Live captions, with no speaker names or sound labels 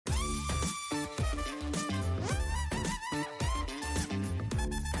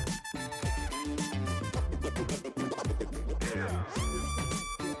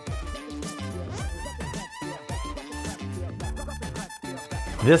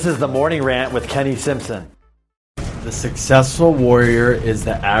This is the Morning Rant with Kenny Simpson. The successful warrior is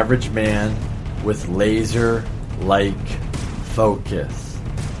the average man with laser-like focus.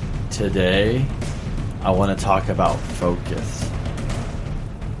 Today, I want to talk about focus.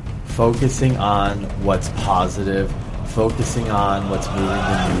 Focusing on what's positive, focusing on what's moving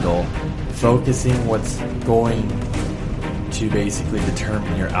the needle, focusing what's going to basically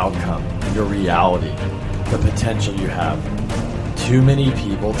determine your outcome, your reality, the potential you have. Too many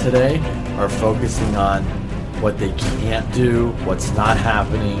people today are focusing on what they can't do, what's not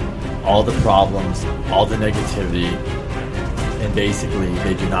happening, all the problems, all the negativity, and basically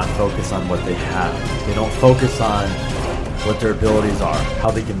they do not focus on what they have. They don't focus on what their abilities are,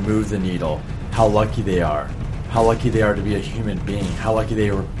 how they can move the needle, how lucky they are to be a human being, how lucky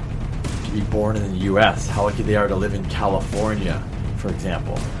they were to be born in the U.S., how lucky they are to live in California, for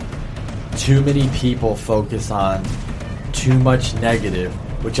example. Too many people focus on too much negative,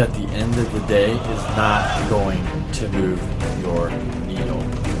 which at the end of the day is not going to move your needle.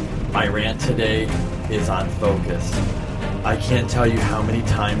 My rant today is on focus. I can't tell you how many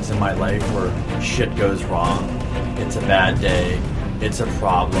times in my life where shit goes wrong. It's a bad day, it's a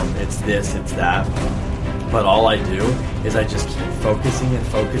problem, it's this, it's that. But all I do is I just keep focusing and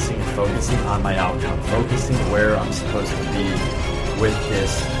focusing and focusing on my outcome, focusing where I'm supposed to be with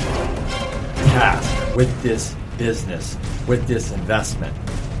this task, with this business, with this investment.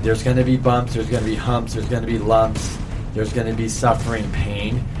 There's going to be bumps, there's going to be humps, there's going to be lumps, there's going to be suffering,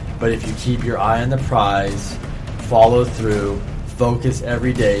 pain. But if you keep your eye on the prize, follow through, focus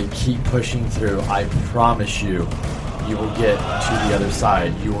every day, keep pushing through, I promise you, you will get to the other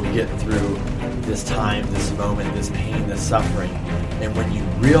side. You will get through this time, this moment, this pain, this suffering. And when you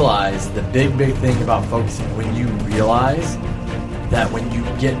realize, the big thing about focusing, when you realize that when you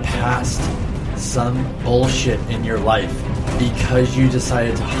get past some bullshit in your life because you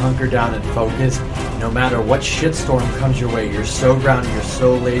decided to hunker down and focus, no matter what shitstorm comes your way, you're so grounded, you're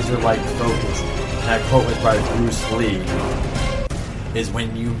so laser-like focused. And that quote was by Bruce Lee, is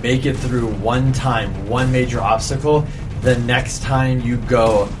when you make it through one time, one major obstacle, the next time you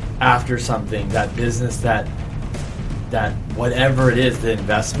go after something, that business, that whatever it is, the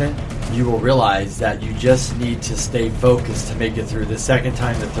investment, you will realize that you just need to stay focused to make it through the second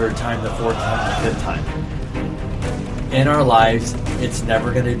time, the third time, the fourth time, the fifth time. In our lives, it's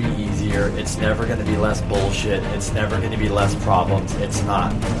never going to be easier. It's never going to be less bullshit. It's never going to be less problems. It's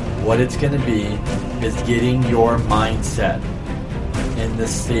not. What it's going to be is getting your mindset in the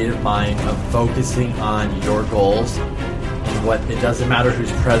state of mind of focusing on your goals. And what, it doesn't matter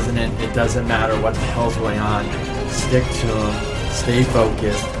who's president. It doesn't matter what the hell's going on. Stick to them. Stay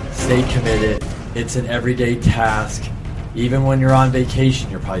focused. Stay committed. It's an everyday task. Even when you're on vacation,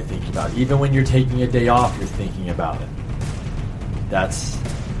 you're probably thinking about it. Even when you're taking a day off, you're thinking about it. That's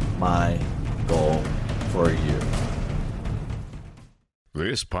my goal for you.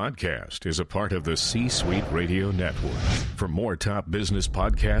 This podcast is a part of the C-Suite Radio Network. For more top business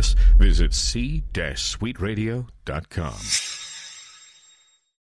podcasts, visit c-suiteradio.com.